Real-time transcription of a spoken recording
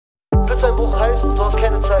Blitzeinbruch heißt, du hast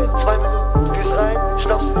keine Zeit. 2 Minuten, du gehst rein,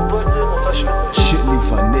 schnappst dir den Beutel und verschwindest. Shitly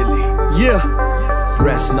Vanilli. Yeah.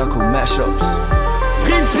 Brass Knuckle Mashups.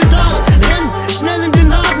 Drehen Pedal, renn schnell in den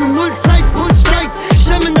Laden. Null Zeit, Puls steigt,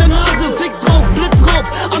 Schemm in der Nase. Fick drauf, Blitzraub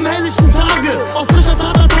am helllichen Tage. Auf frischer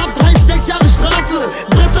Tatertab heißt 6 Jahre Strafe.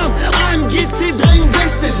 Brettern, AMG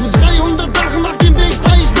C63. Mit 300 Sachen macht den Weg,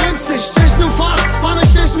 da ich bremst nicht. Stechen im Fahrt, fahren euch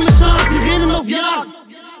stechen mit Schad. Die rennen auf Jagd,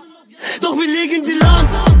 doch wir legen sie lang.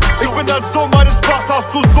 Ich bin als Sohn meines Vaters,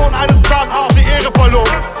 du Sohn eines Zahnarztes, die Ehre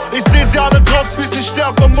verloren. Ich seh sie alle trotz, wie sie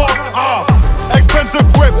sterben morgen. Expensive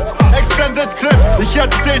Whips, Extended Clips. Ich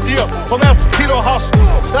erzähl dir vom ersten Kilo Hasch.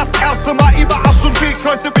 Das erste Mal über Asch und Weg,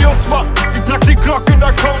 heute wie uns macht. Ich trag die Glocke in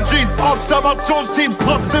der Cone Jeans. Observationsteams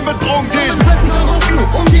trotzdem mit Drogen gehen. Mit fetten Karossen,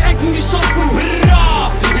 um die Ecken geschossen.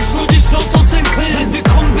 Bra, ich hol dich raus aus dem Film. Wir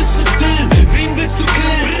kommen, bist du still, wen willst du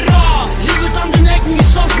killen? Bra, hier wird an den Ecken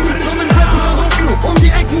geschossen. Komm mit fetten Karossen, um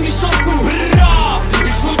die Ecken geschossen. Bra,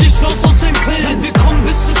 ich hol dich raus aus dem Film. Wir kommen,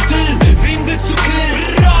 bist du still, wen willst du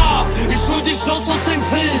killen? Bra, ich hol dich raus aus dem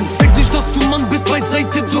Film. Denk nicht, dass du Mann bist,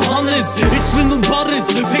 beiseite, du Hannes. Ich will nur Baris,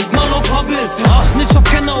 fick mal auf Habis. Ach, nicht auf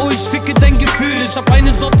Kenner, oh, ich ficke dein Gefühl. Ich hab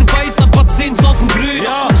eine Sorte Weiß, aber 10 Sorten Brühe.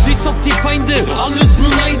 Ja, schieß auf die Feinde, alles nur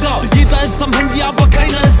Neider. Jeder ist am Handy, aber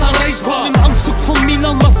keiner ist erreichbar. Im Anzug von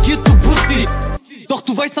Milan maskiert, du Pussy. Doch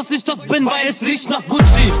du weißt, dass ich das bin, weil es riecht nach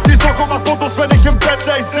Gucci. Die Fotos, wenn ich im Bett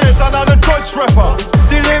lay, seh's an alle Deutschrapper.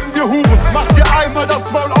 Die leben wie Huren, mach dir einmal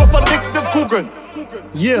das Maul auf, dann regt es Kugeln.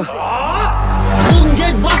 Yeah. Drogen,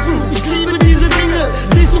 Geld, Waffen, ich liebe diese Dinge.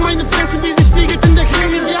 Siehst du meine Fresse, wie sie spiegelt in der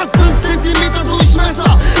Klinge? Sie hat 5 cm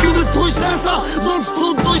Durchmesser. Du bist ruhig besser, sonst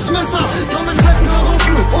tot Durchmesser. Komm in fetten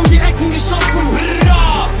Karossen, um die Ecken geschossen.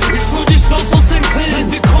 Bra, ich hol dich raus aus dem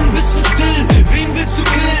Film. Wir kommen, bist du still, wen willst du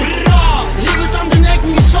killen? Bra, hier wird an den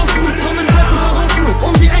Ecken geschossen. Komm in fetten Karossen,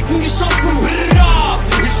 um die Ecken geschossen. Bra,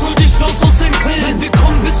 ich hol dich raus aus dem Film. Wir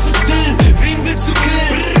kommen, bist du still, wen willst du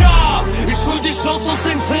killen? Bra, ich hol dich raus aus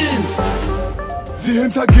dem Film. Sie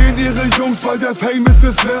hintergehen ihre Jungs, weil der Fame ist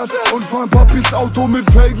es wert und fahren Papis Auto mit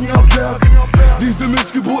Felgen ab Werk. Diese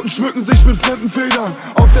Missgeburten schmücken sich mit fremden Federn.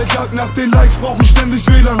 Auf der Jagd nach den Likes brauchen ständig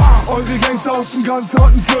WLAN. Eure Gangster aus dem ganz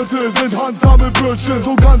harten Viertel sind handsame Bürschchen,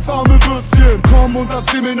 so ganz arme Würstchen. Komm und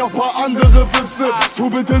erzähl mir noch paar andere Witze. Tu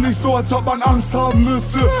bitte nicht so, als ob man Angst haben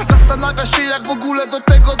müsste. Zastanawia się, jak w ogóle do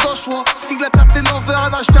tego doszło. Single platynowe, a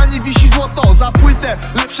na ścianie wisi złoto. Za płytę,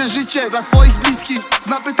 lepsze życie dla swoich bliskich.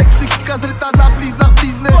 Nabytek psychika zryta na blizny.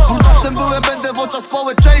 Brudasem byłem, będę w oczach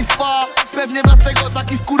społeczeństwa. Pewnie dlatego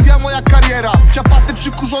taki wkurwia moja kariera. Ciapaty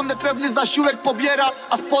przykurzone, pewny zasiłek pobiera.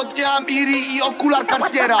 A spodnie Amiri i okular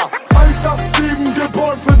Cartiera. 187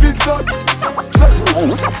 geboren für den Sack.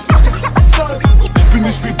 Ich bin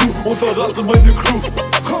nicht wie du und verrate meine Crew.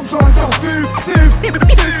 Komm zu 187.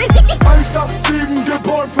 187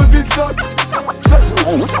 geboren für den Sack.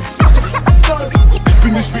 Ich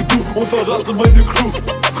bin nicht wie du und verrate meine Crew.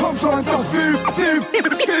 Komm zu 187.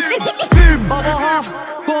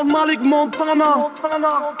 Don Malik Montana,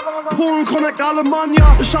 Polen Connect Alemannia.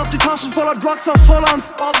 Ich hab die Taschen voller Drugs aus Holland.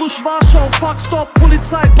 Fahr durch Warschau, Fuckstop,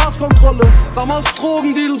 Polizei, Passkontrolle. Damals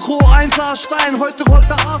Drogendeal, Roh 1er Stein. Heute rollt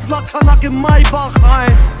der Asler Kanak im Maybach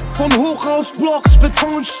ein. Von Hochhausblocks,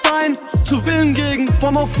 Beton und Stein zur Villengegend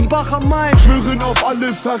von Offenbach am Main. Schwören auf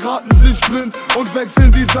alles, verraten sich blind und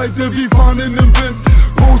wechseln die Seite wie Fahnen im Wind.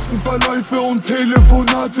 Posten Verläufe und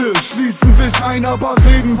Telefonate, schließen sich ein, aber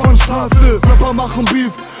reden von Straße. Rapper machen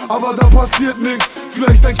Beef, aber da passiert nix.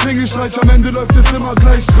 Vielleicht ein Klingelstreich, am Ende läuft es immer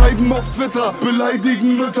gleich. Schreiben auf Twitter,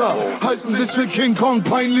 beleidigen Mütter, halten sich für King Kong,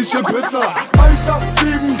 peinliche Pizza.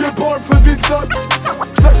 187 geboren für den Sack.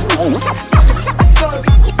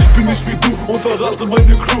 Ich bin nicht wie du und verrate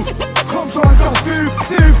meine Crew. Komm zu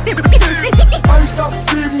 187.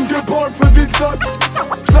 187 geboren für den Sack.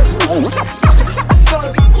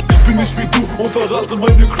 Ich bin nicht wie du und verrate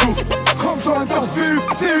meine Crew. Komm zu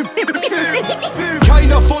 187.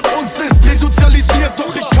 Keiner von uns ist resozialisiert,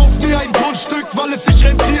 doch ich kauf mir ein Grundstück, weil es sich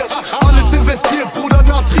rentiert. Alles investiert, Bruder,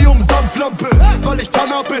 Natrium-Dampflampe, weil ich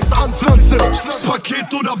Cannabis anpflanze.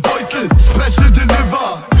 Paket oder Beutel, Special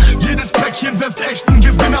Deliver. Jedes Päckchen wirft echten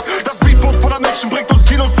Gewinner. Das Beatbook voller Menschen bringt uns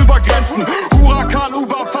Kilos über Grenzen. Huracan,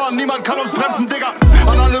 Uber fahren, niemand kann uns bremsen, Digga.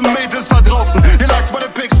 An alle Mädels da draußen, ihr liked meine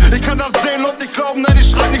Pics. Ich kann das sehen und nicht glauben, nein, ich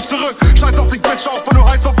schrei nicht zurück. Scheiß auf dich, Bitch, auch wenn du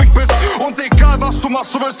heiß auf mich bist. Und egal was du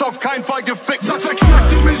machst, du wirst auf keinen Fall gefickt. Das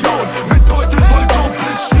verknackt die Million, mit Beutel voll Dope.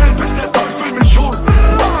 Schnell bis der Teufel mich holt.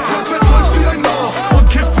 Rückwärts läuft wie ein Lauch und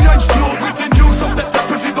kifft wie ein Schlot. Mit den Jungs auf der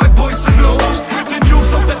Treppe wie bei Boys in Los. Mit den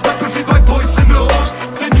Jungs auf der Treppe wie bei Boys in Los.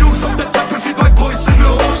 Den Jungs auf der Treppe wie bei Boys in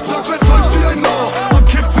Los. Rückwärts läuft wie ein Lauch und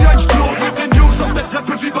kifft wie ein Schlot. Mit den Jungs auf der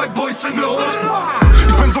Treppe wie bei Boys in Los.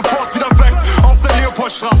 Ich bin sofort wieder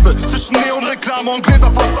Straße, zwischen Neonreklame und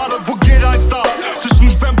Gläserfassade, wo jeder ein Star.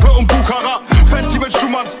 Zwischen Wempe und Bukhara, Fenty mit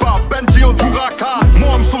Schumanns Bar, Benji und Huracan.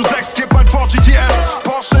 Morgens um 6 geht mein Ford GTS,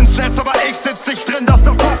 Porsche ins Netz, aber ich sitz nicht drin, das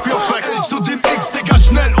der Vorführeffekt. Zu dem X, Digga,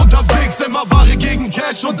 schnell unterwegs, immer Ware gegen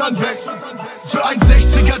Cash und dann weg. Für ein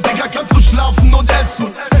 60er, Digga, kannst du schlafen und essen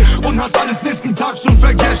und hast alles nächsten Tag schon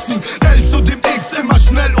vergessen. L zu dem X, immer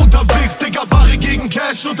schnell unterwegs, Digga, Ware gegen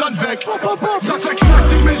Cash und dann weg. Sag,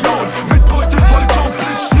 verknackt die Million, mit Beute voll Gold,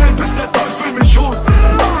 blitz schnell, bis der Teufel mich holt.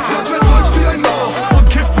 Fragt, wer säuft wie ein Lauch und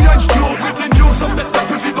kifft wie ein Schlot. Mit den Jungs auf der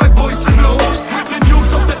Treppe wie bei Boys in Los. Mit den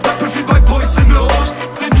Jungs auf der Treppe wie bei Boys in Los.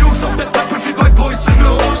 Den Jungs auf der Treppe wie bei Boys in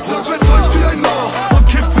Los. Fragt, wer säuft wie ein Lauch und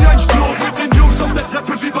kifft wie ein Schlot. Mit den Jungs auf der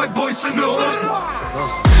Treppe wie bei Boys in Los.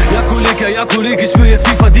 Ja, Kollege, ich will jetzt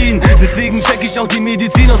viel verdienen. Deswegen check ich auch die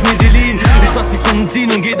Medizin aus Medellin. Ich lass die Kunden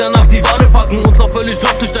ziehen und geh danach die Ware packen und lauf völlig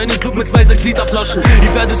drauf durch deinen Club mit 2 6-Liter Flaschen.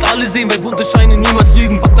 Ihr werdet alle sehen, weil bunte Scheine niemals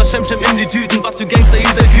lügen. Packt das Schemschem in die Tüten, was für Gangster, ihr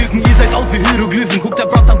seid Küken. Ihr seid out wie Hieroglyphen, guckt der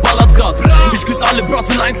Bratan ballert grad. Ich küss alle Bros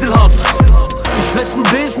in Einzelhaft. Ich lass ein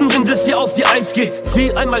Besen, wenn das hier auf die 1 geht.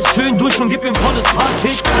 Zieh einmal schön durch und gib ihm volles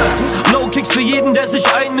Paket. Low Kicks für jeden, der sich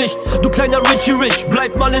einmischt. Du kleiner Richie Rich,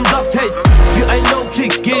 bleib mal in Ducktails. Für ein Low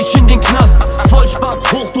Kick geh ich in den Knast. Voll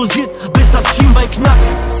Spaß, hochdosiert, bis das Schienbein knackst.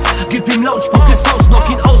 Gib ihm laut, spuck es aus, knock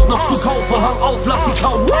ihn aus, knockst du Kaufe, hang auf, lass sie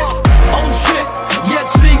kauen. Oh shit,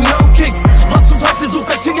 jetzt fliegen Low Kicks. Was zum Teufel sucht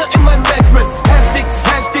dein Finger in meinem Backrip? Heftig,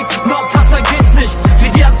 heftig, noch krasser geht's nicht. Für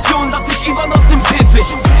die Aktion lass ich irgendwann aus dem Käfig.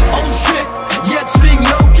 Oh shit, jetzt fliegen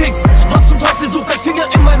Low Kicks. Was zum Teufel sucht dein Finger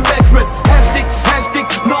in meinem Backrip? Heftig, heftig,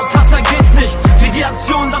 noch krasser geht's nicht. Für die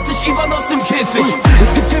Aktion lass ich irgendwann aus dem Käfig.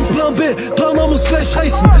 Es gibt kein Plan B, Plan A muss gleich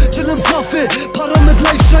heißen. Chill im Café, Para mit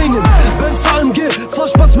Live-Scheinen. Benz AMG, fahr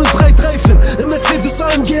Spaß mit Breitreifen. Im Mercedes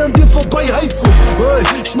AMG an dir vorbei heizen. Hey,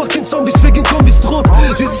 ich mach den Zombies wegen Kombis Druck.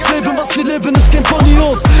 Dieses Leben, was wir leben, ist kein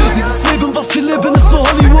Ponyhof. Dieses Leben, was wir leben, ist so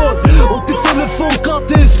Hollywood. Und die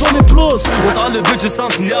Telefonkarte ist von den Plus. Und alle Bitches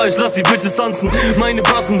tanzen, ja, ich lass die Bitches tanzen. Meine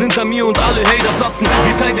Bras sind hinter mir und alle Hater platzen.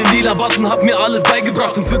 Wir teilen den lila Batzen, hab mir alles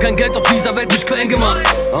beigebracht und für kein Geld auf dieser Welt mich klein gemacht.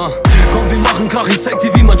 Komm, wir machen Krach, ich zeig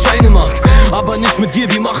dir, wie man Scheine macht. Aber nicht mit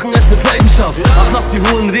Gier, wir machen es mit Leidenschaft. Ach, lass die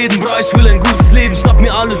Hohen reden, bra, ich will ein gutes Leben. Schnapp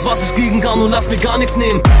mir alles, was ich kriegen kann und lass mir gar nichts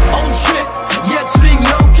nehmen. Oh shit, jetzt fliegen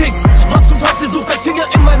Low Kicks. Was zum Teufel sucht dein Finger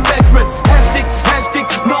in meinem Backrip? Heftig, heftig,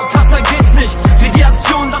 noch krasser geht's nicht. Für die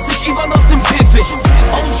Aktion lass ich irgendwann aus dem Käfig.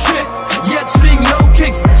 Oh shit, jetzt fliegen Low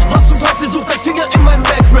Kicks. Was zum Teufel sucht dein Finger in meinem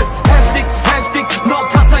Backrip? Heftig, heftig, noch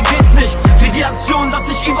krasser geht's nicht. Für die Aktion lass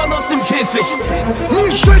ich irgendwann aus dem Käfig.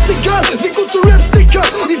 Mir scheißegal, wie gut du rappst, Dicker.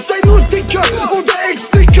 Ich sei nur Dicker oder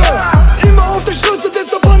Ex-Dicker. Immer auf der Straße,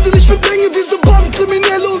 deshalb handel ich mit Menge. Wir sind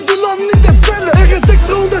Bandkriminelle und wir landen in der Zelle.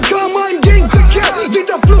 RS6 300 km im Gegenverkehr.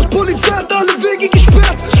 Wieder Flucht, Polizei hat alle Wege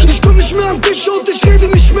gesperrt. Ich komm nicht mehr an dich und ich rede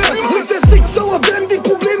nicht mehr. Mit der Sick sauer werden die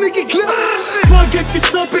Probleme geklärt. Bargeld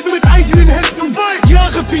gestapelt mit eigenen Händen.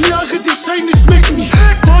 Jahre für Jahre, die Scheine schmecken.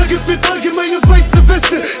 Tage für Tage meine weiße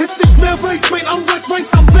Weste. Ist nicht mehr weiß, mein Anwalt weiß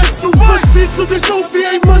am besten. Was spielst du dich auf wie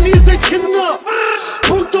ein Mann, ihr seid Kinder.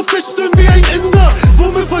 Punkt auf der Stirn wie ein Inder.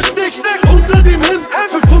 Wumme versteckt unter dem Hemd.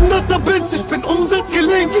 500er Benz, ich bin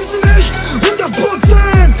umsatzgelenkt. Wir sind echt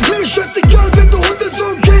 100%. Mir scheißegal, wenn du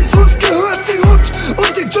Hundesohn kennst. Uns gehört die Hut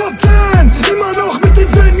und die Top 10. Immer noch mit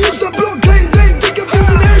denselben User-Block, kein Ding, Digga, wir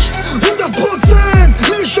sind echt 100%.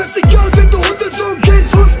 Mir scheißegal, wenn du Hundesohn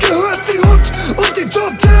kennst. Uns gehört die Hut und die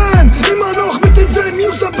Top 10. Immer noch mit denselben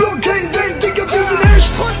User-Block, kein Ding, Digga, wir sind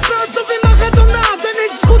echt. Trotzdem so wie Maradona, denn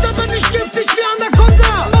ich ist gut, aber nicht giftig wie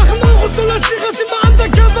Anaconda. Machen Euros, Dollars, Liras immer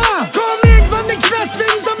undercover. Komm irgendwann in den Knast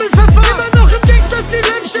wegen Sammelpfeffer. Immer noch im Gangster-Stil,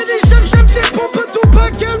 ständig Schemschem, Pumpe,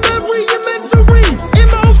 Tupac, Hail Mary, Imagery.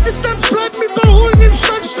 Immer auf Distanz, bleib mir überholen im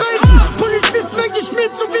Standstreifen. Polizist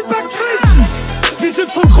weggeschmiert, so wie Backreifen. Wir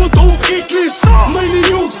sind von Grund auf eklig. Meine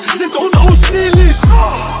Jungs sind unausstehlich.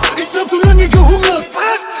 Ich hab so lange gehungert.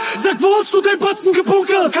 Sag, wo hast du dein Batzen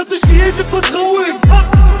gebunkert? Kannst nicht jedem vertrauen.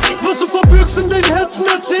 Was du verbirgst in dein Herzen,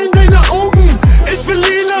 erzählen deine Augen. Ich will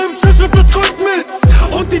lila im Schrift, das kommt mit.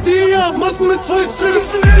 Und die Diamanten mit Vollschiff. Wir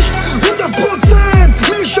sind echt 100%.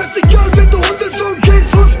 Mir scheißegal, wenn du Hundesohn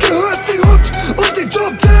kennst. Uns gehört die Hut und die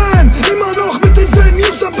Top 10. Immer noch mit denselben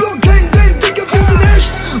User-Block, kein Ding, Digga, wir sind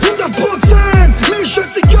echt 100%. Mir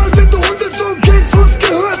scheißegal, wenn du Hundesohn kennst. Uns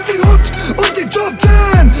gehört die Hut und die Top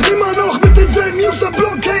 10. Immer noch mit denselben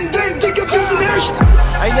User-Block, kein Ding, Digga, wir sind echt.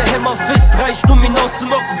 Eine Hammerfist reicht, um ihn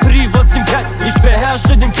auszulocken, Pri, was ihm kann. Ich beherrsche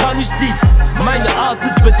Tasche, den Kranich-Stil. Meine Art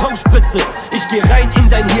ist Betonspitze, ich geh rein in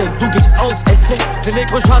dein Hirn, du gibst auf, Essay.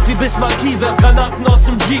 Zerleg euch hart wie Bismarcky, werf Granaten aus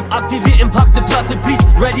dem Jeep. Aktivier Impact, ne Platte, Peace,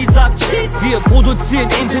 ready, sagt Cheese. Wir produzieren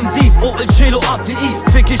intensiv, OL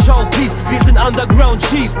ab.di. Fick ich auf Beef, wir sind Underground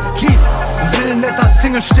Chief, Keith. Will nicht als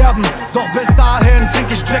Single sterben, doch bis dahin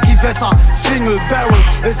trink ich Jackie-Fässer. Single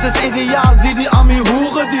Barrel, ist es ideal wie die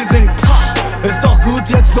Ami-Hure, die singt. Ist doch gut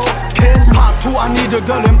jetzt doch, Kind. Partout an jede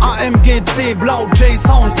Girl im AMG C blau,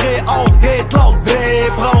 J-Sound, dreh auf, geht laut.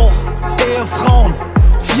 Wer braucht Ehefrauen?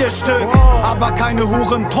 4 Stück, aber keine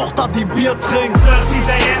Hurentochter, die Bier trinkt. Dirty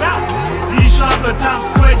Diana, die Schlampe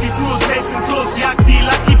tanzt crazy through, Jason Plus, jagt die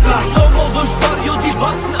Lucky Plus. Slow-Mo durch Barrio, die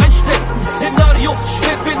Watzen einstecken. Szenario,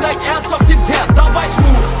 schwebt mir like erst auf dem Teer, da weiß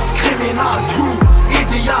Move. Kriminal Crew,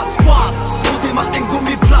 Ideal Squad, Rudi macht den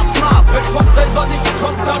Gummiplatz nass. Wenn von selber nichts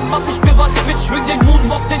kommt, dann mach ich mir was fit. Schwing den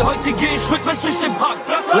Moonwalk, den heute geh ich rückwärts durch den Park.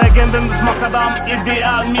 Legenden des Makadam,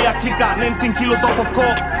 ideal, Mia Klicker, nehmt 10 Kilo Top of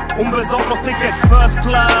Coke und besorgt noch Tickets, First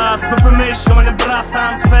Class. Nur für mich und meine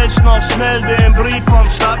Bratans fälsch noch schnell den Brief vom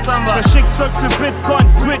Staatsanwalt. Verschickt Zeug für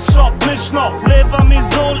Bitcoins, Twitch Shop, mich noch,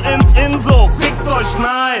 Levermisol ins Inso, fickt euch,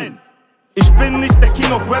 nein. Ich bin nicht der King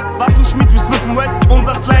of Rap, Waffenschmied wie Smith & West,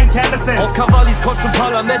 unser Slang Tennyson. Auf Cavallis, Kotsch und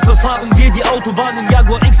Parlament befahren wir die Autobahn im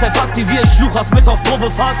Jaguar XF. Aktivier Schluchers mit auf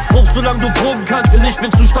Probefahrt. Probst solange du proben kannst und ich bin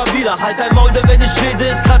zu stabiler. Halt dein Maul, denn wenn ich rede,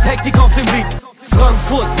 ist grad Hektik auf dem Beat.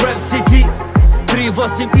 Frankfurt, Rap City,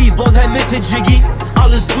 Trivos im I, Bornheim Mitte, Jiggy.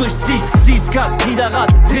 Alles durchzieht, Seaskat, Niederrad,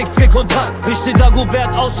 Trick und Track. Richte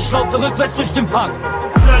Dagobert aus, ich laufe rückwärts durch den Park.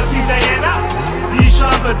 Dirty Diana, die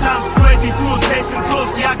Schlampe tanzt crazy through, Jason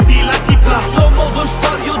Plus, jagt die Lucky Plus. Slow-Mo durch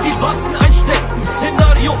Barrio, die Watzen einstecken.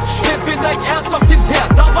 Szenario, schwebt mir like erst auf dem Teer,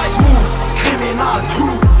 da weiß Move. Kriminal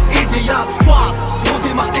Crew, Ideal Squad,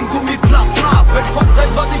 Rudi macht den Gummiplatz nass. Wenn von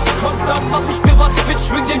selber nichts kommt, dann mach ich mir was fit.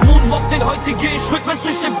 Schwing den Moonwalk, den heute geh ich rückwärts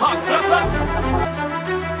durch den Park.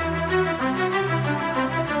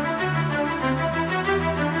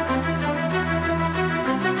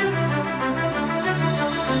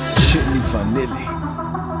 Chili Vanilli.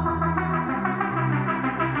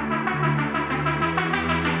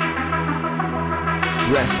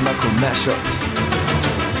 Mashups.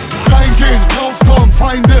 Reingehen, rauskommen,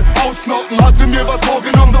 Feinde ausnocken. Hatte mir was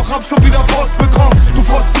vorgenommen, doch hab schon wieder Post bekommen. Du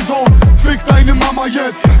Fotzensohn, fick deine Mama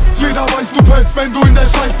jetzt. Jeder weiß, du pellst, wenn du in der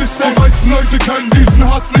Scheiße steckst. Die meisten Leute können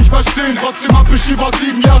diesen Hass nicht verstehen. Trotzdem hab ich über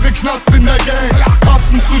 7 Jahre Knast in der Gang.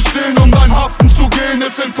 Kassen zu stehen, um dein Haften zu gehen.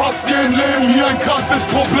 Es entpasst dir ein Leben, hier ein krasses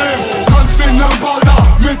Problem. Tanzt den Lambada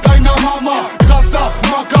mit deiner Mama. Krasser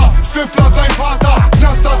Macker, Stifler sein Vater.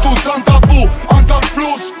 Knastatu, Santa Fu,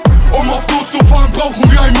 Fluss. Um auf Tod zu fahren, brauchen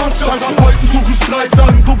wir ein Manche. Therapeuten suchen Streit,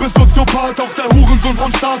 sagen du bist Soziopath. Auch der Hurensohn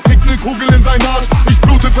vom Staat kriegt ne Kugel in sein Arsch. Ich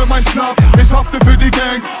blute für mein Schnapp, ich hafte für die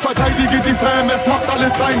Gang. Verteidige die Fam, es macht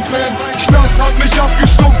alles einen Sinn. Knast hat mich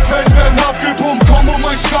abgestumpft, Fällen werden abgepumpt. Komm um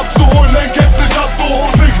mein Schnapp zu holen, lenk jetzt nicht ab, du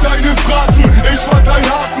Hund. Fick deine Phrasen, ich verteil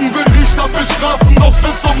Haken. Will Richter bestrafen, doch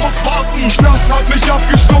sitz und muss warten. Knast hat mich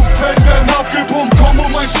abgestumpft, Fällen werden abgepumpt. Komm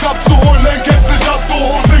um mein Schnapp zu holen, lenk jetzt nicht ab, du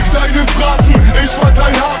Hund. Fick deine Phrasen, ich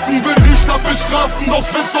verteil Haken. Will Richter bestrafen, doch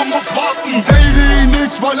sitzt und muss warten. Hate ihn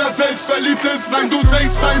nicht, weil er selbst verliebt ist. Nein, du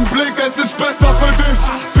senkst deinen Blick, es ist besser für dich.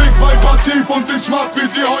 Fick Viper tief und ich mag, wie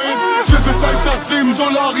sie heulen. Tschüss ist 187,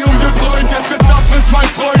 Solarium gebräunt. Jetzt ist Abriss, mein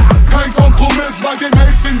Freund. Kein Kompromiss, bei dem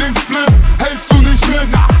hältst in den Split. Hältst du nicht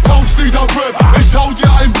mit, tauchst wieder Rap. Ich hau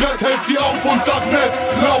dir ein Brett, helf dir auf und sag nett.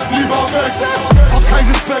 Lauf lieber weg. Hab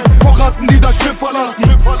keinen Respekt vor Ratten, die das Schiff verlassen.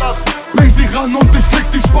 Bring sie ran und ich fick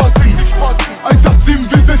die Spassen.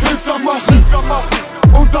 187, wir sind Hits am Machen.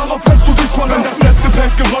 Und darauf hältst du dich voll, wenn das letzte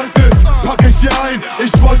Pack gerollt ist. Pack ich hier ein,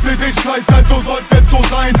 ich wollte den Scheiß, also soll's jetzt so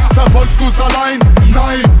sein. Verfolgst du's allein?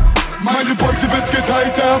 Nein. Meine Beute wird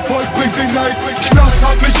geteilt, der Erfolg bringt den Neid. Knast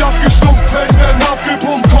hat mich abgestumpft, Fällen werden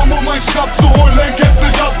abgepumpt. Komm um mein Schnapp zu holen, lenk jetzt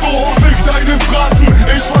nicht ab, du Hund. Fick deine Phrasen,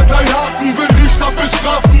 ich verteil Haken. Will Richter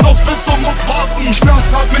bestrafen, doch sitz und muss warten. Knast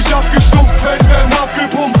hat mich abgestumpft, Fällen werden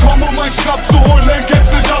abgepumpt. Komm um mein Schnapp zu holen, lenk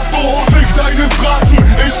jetzt nicht ab, du Hund. Fick deine Phrasen,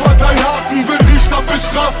 ich verteil Haken. Will Richter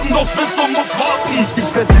bestrafen, doch sitz und muss warten. Ich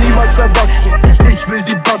werd niemals erwachsen, ich will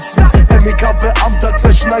die Batzen. MEK-Beamter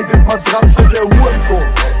zerschneidet Matratze. Der Hurensohn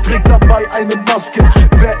trägt dabei eine Maske.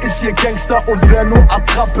 Wer ist hier Gangster und wer nur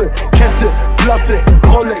Attrappe? Kette, Platte,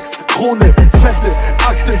 Rolex, Krone, fette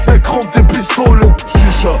Akte, verchromte Pistole.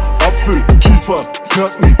 Shisha, Apfel, Kiefer,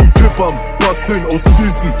 Knacken, Kippern, Basteln aus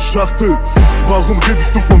Ziesen, Schachtel. Warum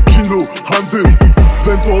redest du von Kilo, Handel?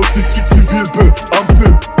 Wenn du aussiehst wie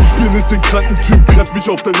Zivilbeamte. bin nicht den kranken Typ, treff mich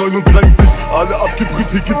auf der 39. Alle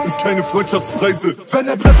abgebrüht, hier gibt es keine Freundschaftspreise. Wenn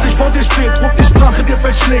er plötzlich vor dir steht und die Sprache dir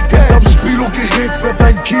verschlägt, ey, am Spielogerät wird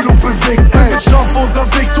ein Kilo bewegt, ey. Mit Schafe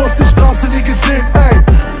unterwegs, du hast die Straße nie gesehen, ey.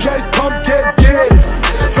 Geld kommt, Geld geht.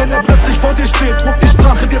 Wenn er plötzlich vor dir steht und die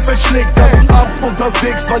Sprache dir verschlägt, ey. Abend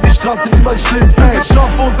unterwegs, weil die Straße niemals schläft, ey. Mit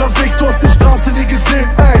Schafe unterwegs, du hast die Straße nie gesehen,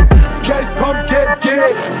 ey. Geld kommt, Geld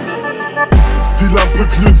geht. Die Lampe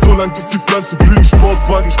glüht, solange bis die Pflanze blüht.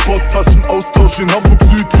 Sportwagen, Sporttaschen, Austausch in Hamburg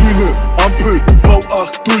Süd. Grüne Ampel,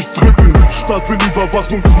 V8 durchdrücken. Stadt will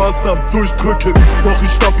Überwachungsmaßnahmen durchdrücken. Doch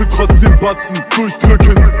ich stapel trotzdem Batzen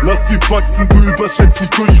durchdrücken. Lass die Faxen, du überschätzt dich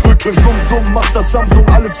durchrücken. Summ macht das Samsung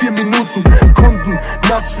alle 4 Minuten. Kunden,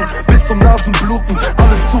 Natzen, bis zum Nasenbluten.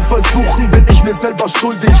 Alles zu versuchen, bin ich mir selber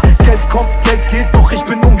schuldig. Geld kommt, Geld geht, doch ich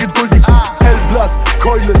bin ungeduldig. Hellblatt,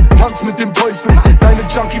 Keule, Tanz mit dem Teufel. Deine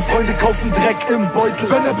Junkie-Freunde kaufen Dreck im Beutel.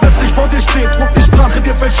 Wenn er plötzlich vor dir steht und die Sprache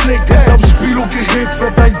dir verschlägt, ey. Am Spielogerät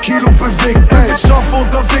wird ein Kilo bewegt, ey. Schafe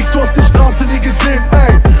unterwegs, du hast die Straße nie gesehen,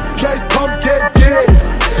 ey. Geld kommt, Geld geht.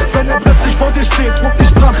 Wenn er plötzlich vor dir steht und die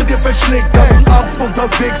Sprache dir verschlägt, ey. Abend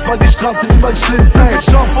unterwegs, weil die Straße niemals schläft, ey.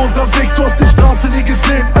 Schafe unterwegs, du hast die Straße nie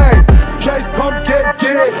gesehen, ey. Geld kommt, Geld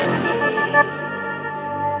geht.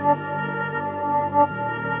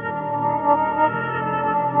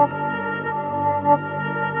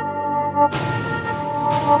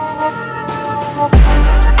 Thank you.